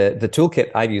 So the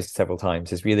toolkit I've used several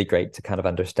times is really great to kind of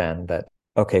understand that,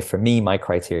 okay, for me, my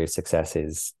criteria of success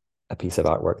is a piece of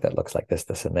artwork that looks like this,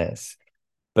 this, and this.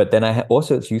 But then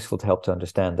also it's useful to help to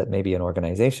understand that maybe an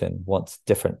organization wants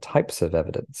different types of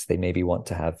evidence. They maybe want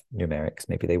to have numerics.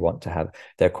 Maybe they want to have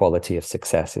their quality of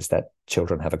success is that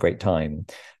children have a great time.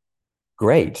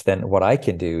 Great. Then what I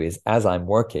can do is, as I'm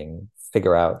working,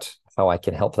 figure out how I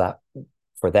can help that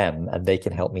for them, and they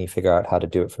can help me figure out how to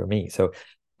do it for me. So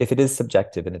if it is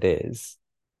subjective, and it is,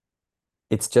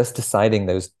 it's just deciding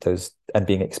those and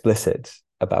being explicit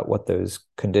about what those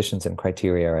conditions and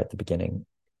criteria are at the beginning,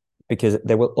 because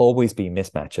there will always be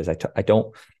mismatches. I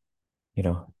don't, you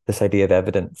know, this idea of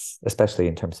evidence, especially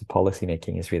in terms of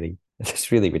policymaking, is really,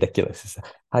 it's really ridiculous.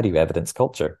 How do you evidence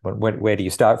culture? Where do you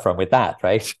start from with that,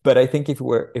 right? But I think if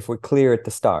we're clear at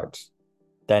the start,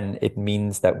 then it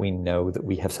means that we know that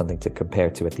we have something to compare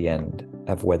to at the end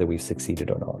of whether we've succeeded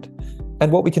or not,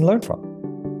 and what we can learn from.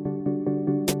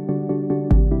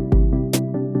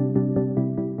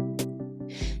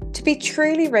 To be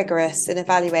truly rigorous in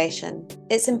evaluation,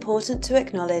 it's important to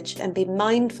acknowledge and be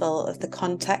mindful of the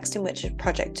context in which a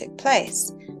project took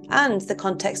place and the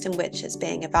context in which it's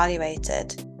being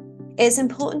evaluated. It's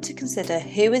important to consider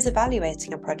who is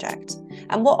evaluating a project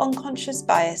and what unconscious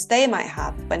bias they might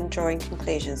have when drawing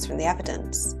conclusions from the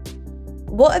evidence.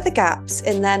 What are the gaps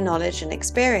in their knowledge and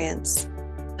experience?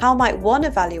 How might one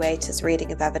evaluator's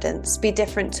reading of evidence be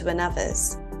different to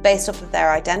another's, based off of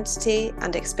their identity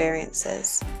and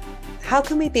experiences? How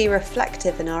can we be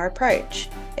reflective in our approach,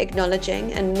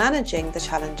 acknowledging and managing the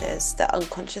challenges that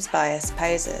unconscious bias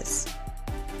poses?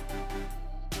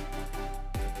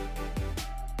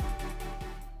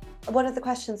 One of the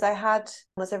questions I had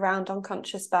was around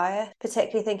unconscious bias,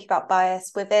 particularly thinking about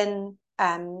bias within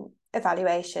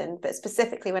evaluation, but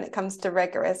specifically when it comes to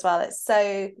Rigour as well. It's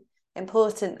so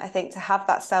important, I think, to have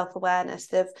that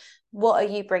self-awareness of what are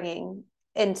you bringing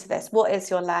into this? What is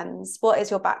your lens? What is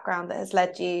your background that has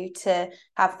led you to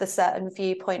have the certain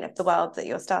viewpoint of the world that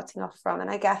you're starting off from? And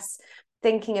I guess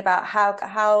thinking about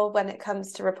how when it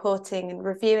comes to reporting and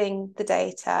reviewing the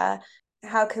data,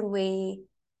 how can we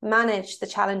manage the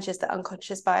challenges that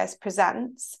unconscious bias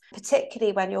presents,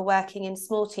 particularly when you're working in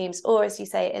small teams, or as you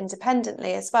say,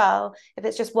 independently as well. If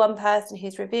it's just one person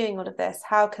who's reviewing all of this,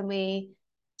 how can we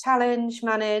challenge,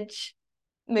 manage,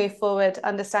 move forward,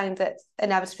 understanding that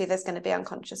inevitably there's going to be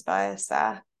unconscious bias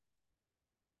there?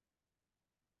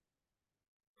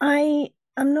 I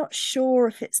am not sure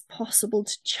if it's possible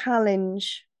to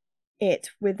challenge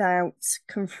it without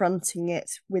confronting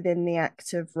it within the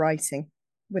act of writing,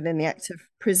 within the act of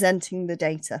presenting the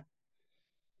data.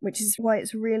 which is why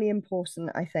it's really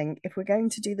important, I think, if we're going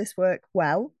to do this work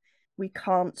well, we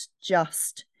can't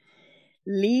just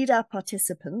lead our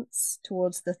participants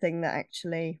towards the thing that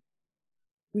actually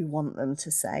we want them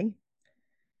to say,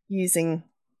 using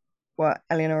what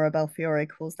Eleonora Belfiore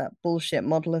calls that bullshit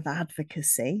model of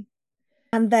advocacy,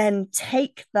 and then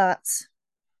take that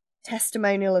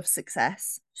testimonial of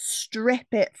success, strip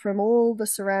it from all the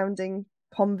surrounding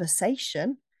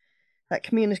conversation, that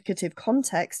communicative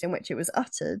context in which it was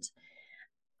uttered,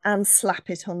 and slap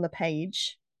it on the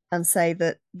page and say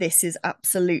that this is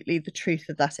absolutely the truth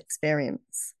of that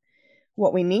experience.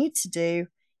 What we need to do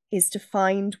is to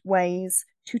find ways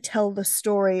to tell the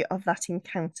story of that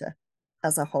encounter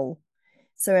as a whole.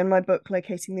 So in my book,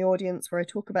 Locating the Audience, where I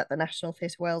talk about the National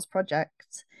Theatre Wales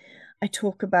project, I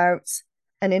talk about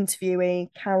an interviewee,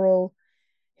 Carol,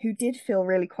 who did feel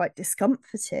really quite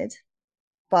discomforted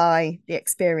by the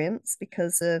experience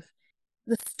because of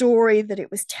the story that it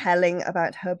was telling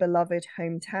about her beloved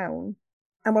hometown.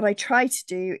 And what I try to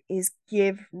do is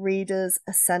give readers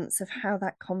a sense of how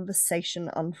that conversation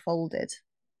unfolded.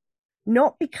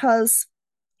 Not because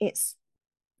it's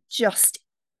just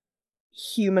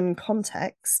human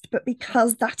context, but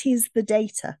because that is the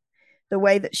data. The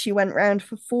way that she went round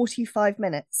for 45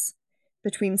 minutes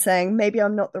between saying, maybe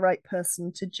I'm not the right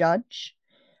person to judge,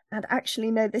 and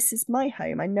actually, no, this is my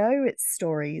home. I know its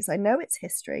stories, I know its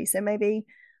history, so maybe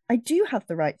I do have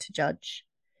the right to judge.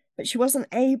 But she wasn't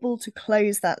able to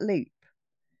close that loop.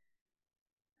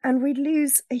 And we'd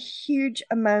lose a huge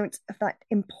amount of that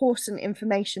important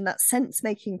information, that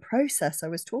sense-making process I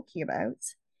was talking about,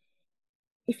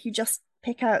 if you just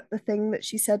pick out the thing that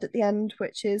she said at the end,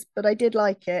 which is, but I did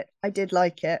like it,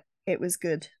 it was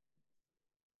good.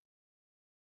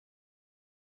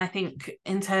 I think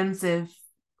in terms of,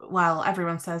 well,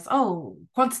 everyone says, oh,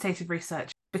 quantitative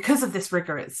research, because of this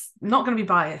rigor, it's not going to be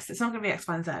biased, it's not going to be X,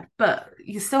 Y, and Z, but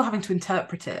you're still having to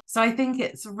interpret it. So I think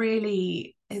it's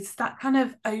that kind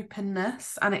of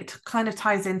openness, and it kind of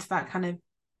ties into that kind of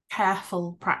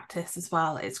careful practice as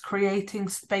well. It's creating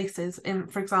spaces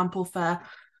for example, for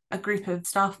a group of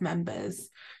staff members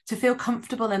to feel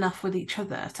comfortable enough with each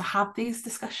other to have these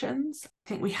discussions. I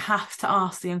think we have to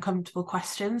ask the uncomfortable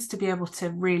questions to be able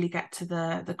to really get to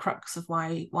the crux of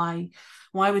why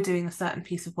we're doing a certain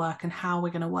piece of work and how we're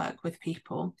going to work with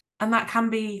people. And that can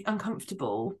be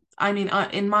uncomfortable. I mean,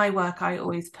 in my work, I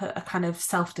always put a kind of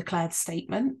self-declared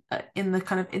statement in the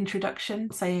kind of introduction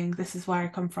saying, this is where I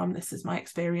come from, this is my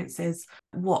experiences,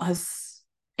 what has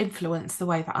influenced the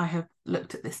way that I have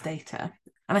looked at this data.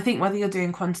 And I think whether you're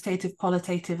doing quantitative,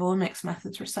 qualitative, or mixed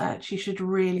methods research, you should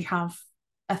really have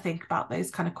a think about those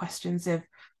kind of questions of,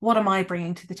 what am I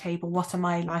bringing to the table? What are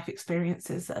my life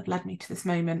experiences that have led me to this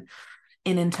moment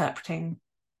in interpreting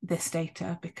this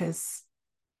data? Because,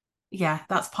 yeah,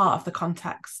 that's part of the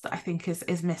context that I think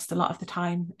is missed a lot of the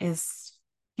time, is,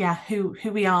 yeah, who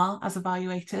we are as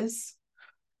evaluators.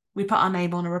 We put our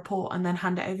name on a report and then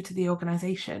hand it over to the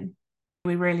organisation.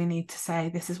 We really need to say,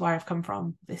 this is where I've come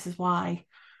from, this is why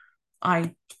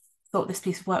I thought this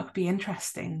piece of work would be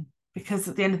interesting, because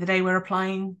at the end of the day, we're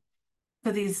applying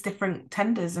for these different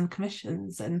tenders and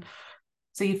commissions. And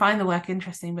so you find the work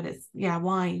interesting, but it's, yeah,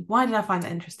 why did I find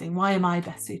that interesting? Why am I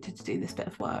best suited to do this bit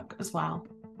of work as well?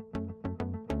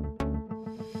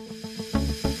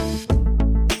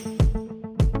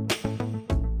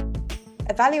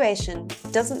 Evaluation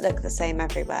doesn't look the same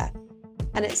everywhere,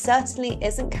 and it certainly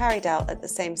isn't carried out at the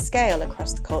same scale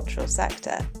across the cultural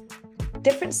sector.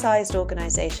 Different sized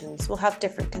organisations will have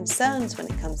different concerns when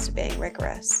it comes to being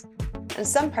rigorous, and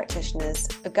some practitioners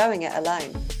are going it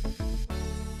alone.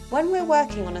 When we're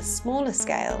working on a smaller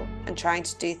scale and trying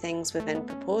to do things within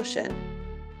proportion,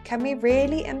 can we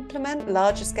really implement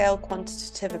larger scale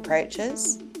quantitative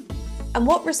approaches? And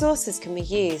what resources can we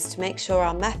use to make sure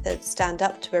our methods stand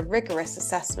up to a rigorous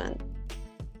assessment?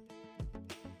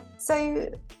 So,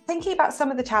 thinking about some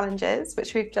of the challenges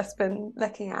which we've just been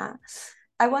looking at,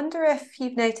 I wonder if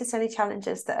you've noticed any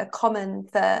challenges that are common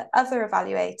for other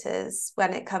evaluators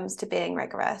when it comes to being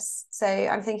rigorous. So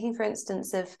I'm thinking, for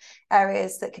instance, of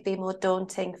areas that could be more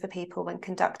daunting for people when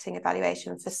conducting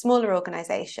evaluation for smaller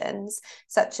organisations,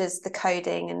 such as the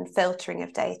coding and filtering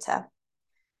of data.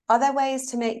 Are there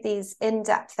ways to make these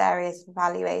in-depth areas of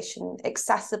evaluation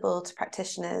accessible to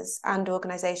practitioners and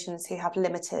organisations who have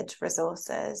limited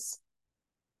resources?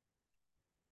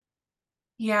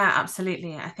 Yeah,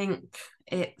 absolutely. I think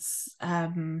it's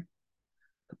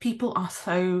people are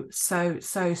so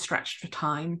stretched for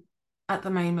time at the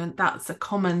moment. That's a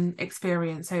common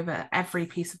experience over every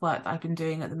piece of work that I've been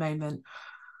doing at the moment.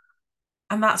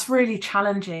 And that's really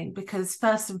challenging because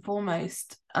first and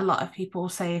foremost, a lot of people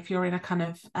say if you're in a kind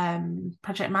of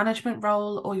project management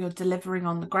role or you're delivering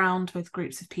on the ground with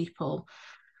groups of people,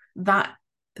 that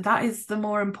is the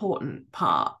more important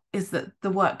part, is that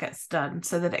the work gets done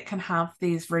so that it can have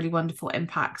these really wonderful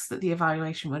impacts that the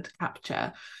evaluation would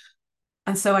capture.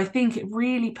 And so I think it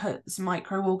really puts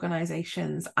micro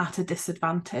organizations at a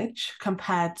disadvantage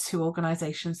compared to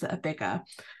organizations that are bigger.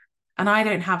 And I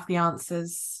don't have the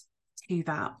answers to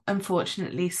that.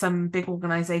 Unfortunately, some big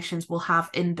organizations will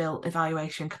have inbuilt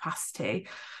evaluation capacity,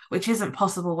 which isn't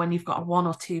possible when you've got a 1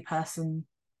 or 2 person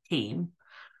team.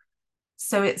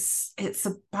 So it's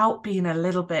about being a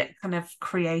little bit kind of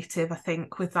creative, I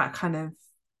think, with that kind of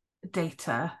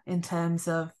data in terms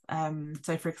of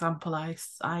so for example,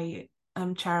 I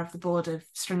am chair of the board of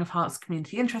String of Hearts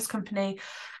Community Interest Company,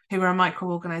 who are a micro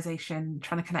organisation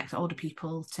trying to connect older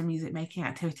people to music making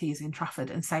activities in Trafford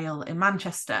and Sale in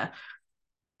Manchester.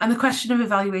 And the question of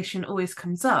evaluation always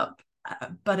comes up,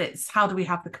 but it's how do we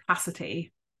have the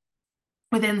capacity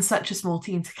within such a small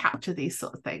team to capture these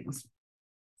sort of things?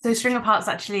 So String of Hearts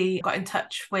actually got in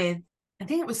touch with, I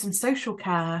think it was some social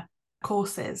care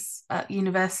courses at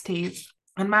universities,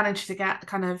 and managed to get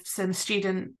kind of some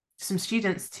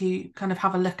students to kind of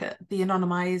have a look at the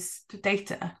anonymised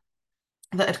data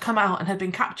that had come out and had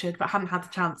been captured but hadn't had the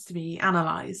chance to be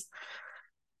analysed.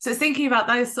 So it's thinking about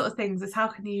those sort of things, is how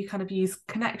can you kind of use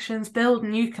connections, build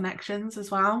new connections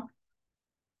as well,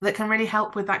 that can really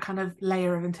help with that kind of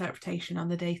layer of interpretation on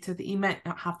the data that you might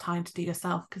not have time to do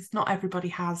yourself, because not everybody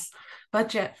has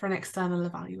budget for an external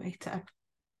evaluator.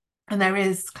 And there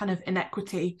is kind of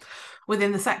inequity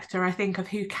within the sector, I think, of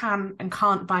who can and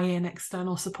can't buy in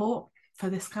external support for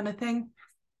this kind of thing.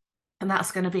 And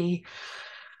that's going to be,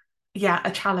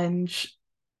 a challenge,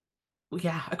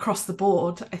 across the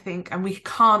board, I think. And we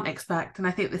can't expect, and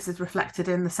I think this is reflected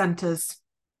in the centre's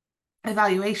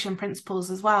evaluation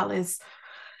principles as well, is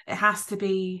it has to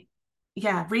be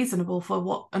reasonable for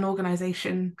what an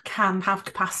organisation can have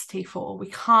capacity for. We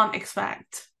can't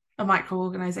expect a micro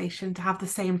organisation to have the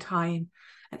same time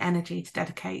and energy to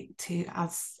dedicate to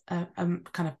as a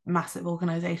kind of massive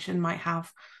organisation might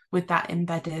have with that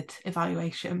embedded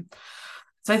evaluation.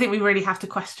 So I think we really have to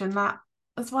question that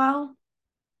as well,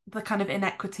 the kind of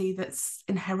inequity that's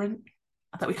inherent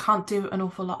that we can't do an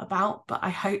awful lot about. But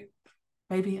I hope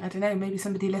maybe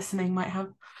somebody listening might have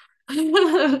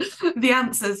the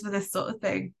answers for this sort of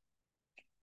thing.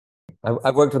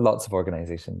 I've worked with lots of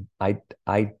organizations. I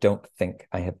don't think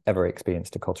I have ever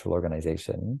experienced a cultural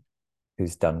organization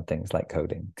who's done things like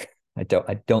coding. I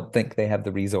don't think they have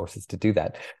the resources to do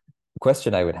that. The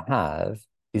question I would have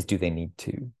is, do they need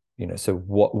to? So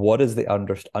what is the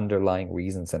underlying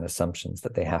reasons and assumptions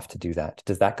that they have to do that?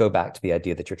 Does that go back to the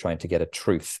idea that you're trying to get a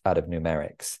truth out of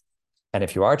numerics? And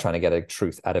if you are trying to get a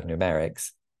truth out of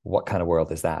numerics, what kind of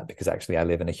world is that? Because actually I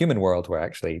live in a human world where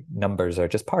actually numbers are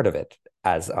just part of it,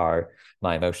 as are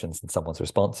my emotions and someone's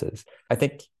responses. I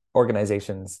think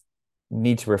organizations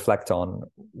need to reflect on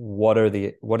what are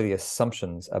the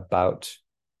assumptions about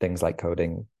things like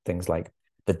coding, things like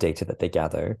the data that they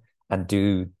gather, and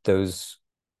do those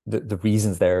the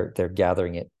reasons they're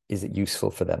gathering it, is it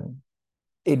useful for them?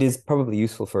 It is probably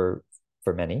useful for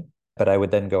many, but I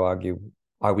would then go argue,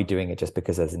 are we doing it just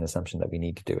because there's an assumption that we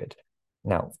need to do it?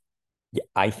 Now,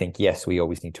 I think, yes, we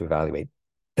always need to evaluate.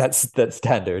 That's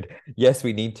standard. Yes,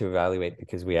 we need to evaluate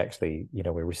because we actually,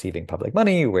 we're receiving public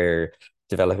money, we're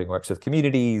developing works with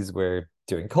communities, we're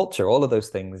doing culture. All of those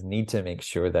things need to make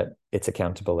sure that it's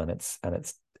accountable and it's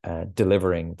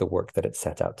delivering the work that it's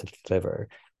set out to deliver.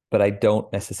 But I don't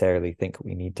necessarily think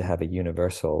we need to have a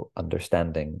universal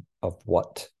understanding of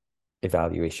what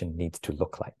evaluation needs to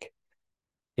look like.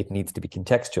 It needs to be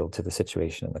contextual to the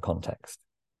situation and the context.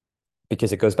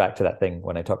 Because it goes back to that thing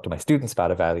when I talk to my students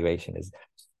about evaluation is,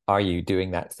 are you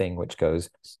doing that thing which goes,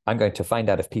 I'm going to find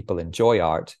out if people enjoy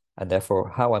art, and therefore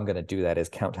how I'm going to do that is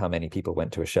count how many people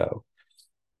went to a show.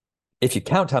 If you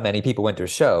count how many people went to a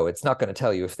show, it's not going to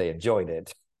tell you if they enjoyed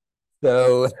it.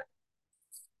 So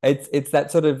it's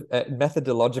that sort of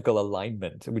methodological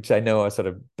alignment, which I know are sort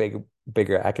of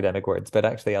bigger academic words, but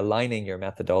actually aligning your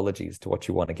methodologies to what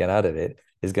you want to get out of it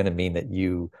is going to mean that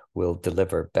you will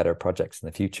deliver better projects in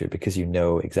the future because you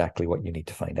know exactly what you need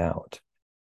to find out.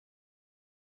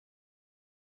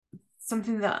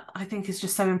 Something that I think is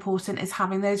just so important is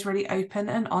having those really open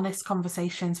and honest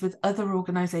conversations with other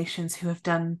organisations who have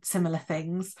done similar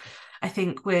things. I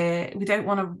think we don't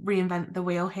want to reinvent the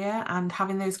wheel here, and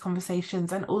having those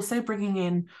conversations and also bringing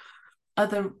in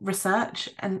other research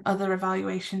and other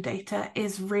evaluation data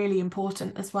is really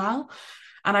important as well.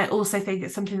 And I also think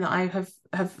it's something that I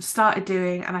have started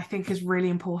doing, and I think is really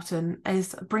important,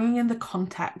 is bringing in the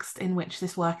context in which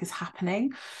this work is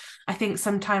happening. I think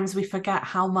sometimes we forget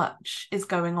how much is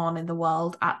going on in the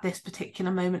world at this particular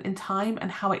moment in time,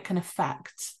 and how it can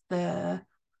affect the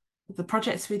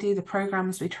projects we do, the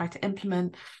programs we try to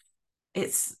implement.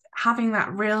 It's having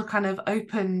that real kind of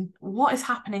open, what is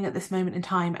happening at this moment in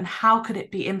time and how could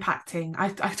it be impacting? I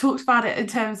talked about it in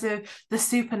terms of the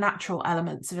supernatural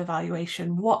elements of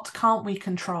evaluation. What can't we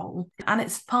control? And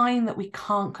it's fine that we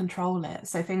can't control it.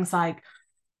 So things like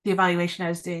the evaluation I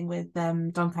was doing with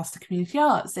Doncaster Community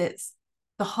Arts, it's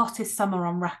the hottest summer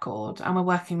on record, and we're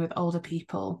working with older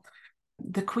people.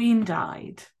 The Queen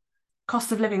died,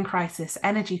 cost of living crisis,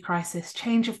 energy crisis,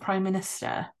 change of Prime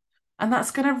Minister. And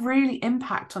that's going to really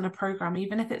impact on a programme,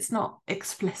 even if it's not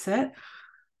explicit.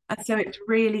 And so it's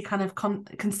really kind of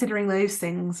considering those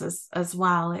things as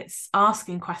well. It's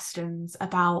asking questions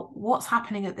about what's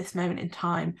happening at this moment in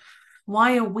time.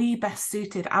 Why are we best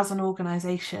suited as an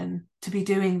organisation to be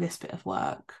doing this bit of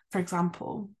work, for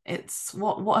example? It's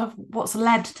what's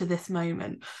led to this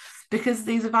moment. Because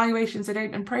these evaluations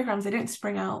and programmes, they don't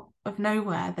spring out of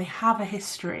nowhere. They have a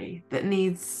history that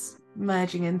needs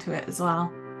merging into it as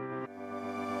well.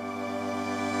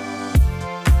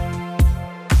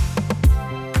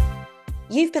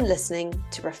 You've been listening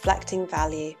to Reflecting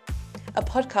Value, a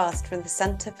podcast from the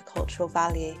Centre for Cultural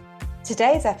Value.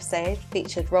 Today's episode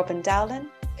featured Robin Dowling,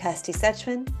 Kirsty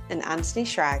Sedgman and Anthony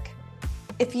Schrag.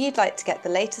 If you'd like to get the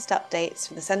latest updates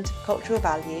from the Centre for Cultural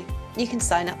Value, you can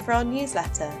sign up for our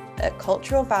newsletter at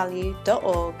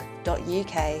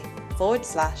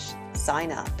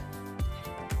culturalvalue.org.uk/sign up.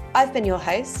 I've been your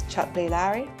host, Chuck Blue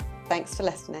Lowry. Thanks for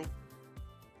listening.